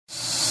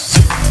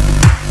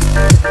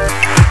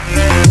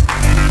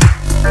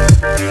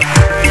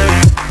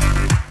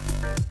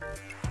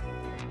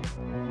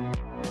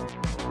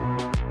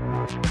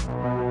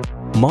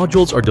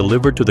Modules are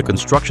delivered to the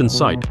construction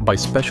site by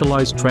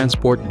specialized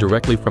transport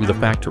directly from the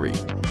factory.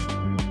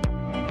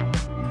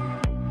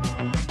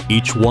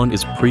 Each one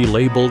is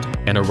pre-labeled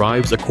and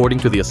arrives according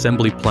to the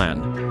assembly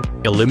plan,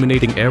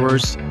 eliminating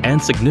errors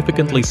and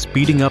significantly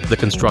speeding up the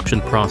construction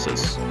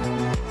process.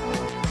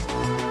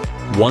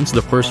 Once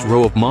the first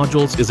row of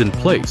modules is in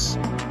place,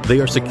 they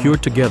are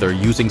secured together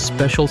using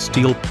special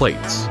steel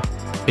plates,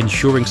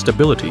 ensuring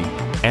stability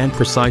and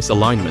precise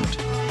alignment.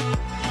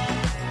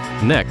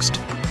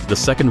 Next, the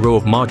second row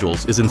of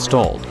modules is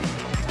installed.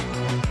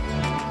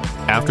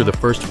 After the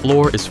first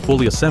floor is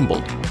fully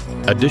assembled,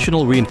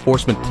 additional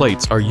reinforcement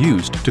plates are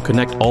used to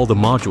connect all the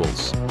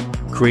modules,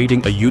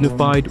 creating a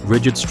unified,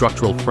 rigid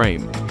structural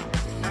frame.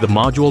 The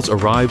modules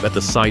arrive at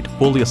the site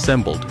fully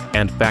assembled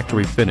and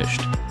factory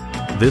finished.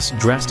 This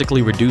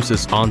drastically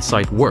reduces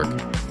on-site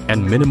work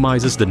and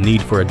minimizes the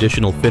need for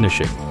additional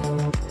finishing.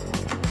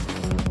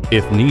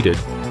 If needed,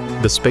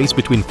 the space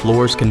between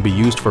floors can be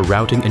used for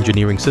routing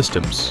engineering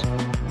systems,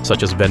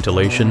 such as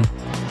ventilation,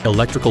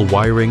 electrical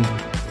wiring,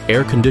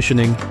 air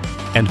conditioning,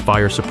 and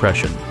fire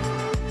suppression.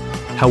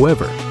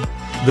 However,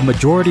 the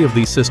majority of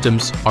these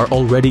systems are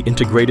already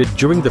integrated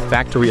during the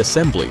factory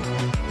assembly,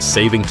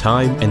 saving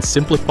time and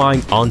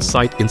simplifying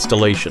on-site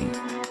installation.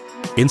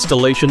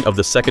 Installation of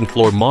the second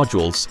floor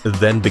modules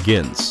then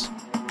begins.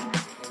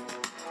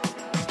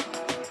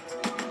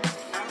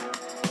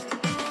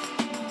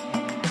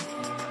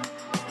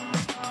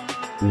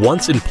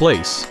 Once in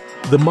place,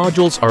 the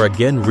modules are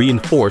again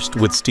reinforced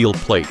with steel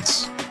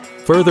plates,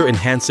 further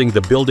enhancing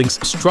the building's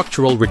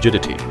structural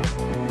rigidity.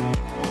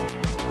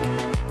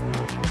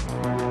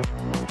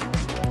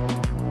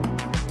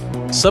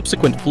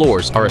 Subsequent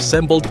floors are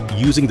assembled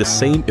using the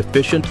same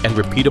efficient and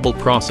repeatable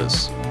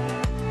process.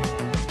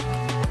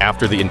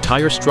 After the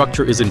entire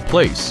structure is in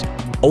place,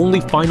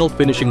 only final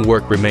finishing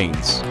work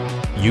remains.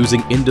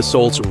 Using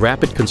Indesol's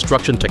rapid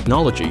construction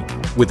technology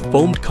with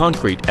foamed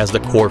concrete as the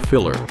core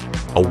filler,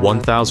 a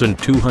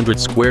 1,200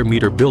 square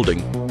meter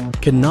building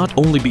can not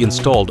only be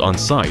installed on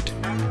site,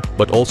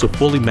 but also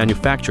fully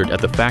manufactured at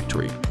the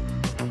factory,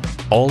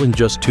 all in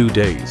just 2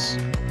 days.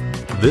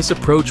 This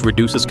approach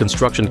reduces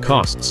construction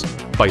costs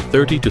by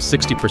 30 to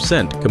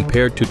 60%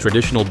 compared to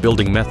traditional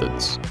building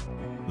methods.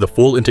 The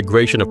full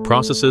integration of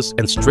processes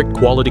and strict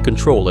quality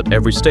control at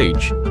every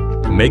stage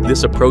make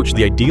this approach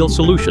the ideal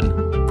solution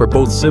for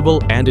both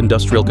civil and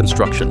industrial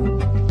construction.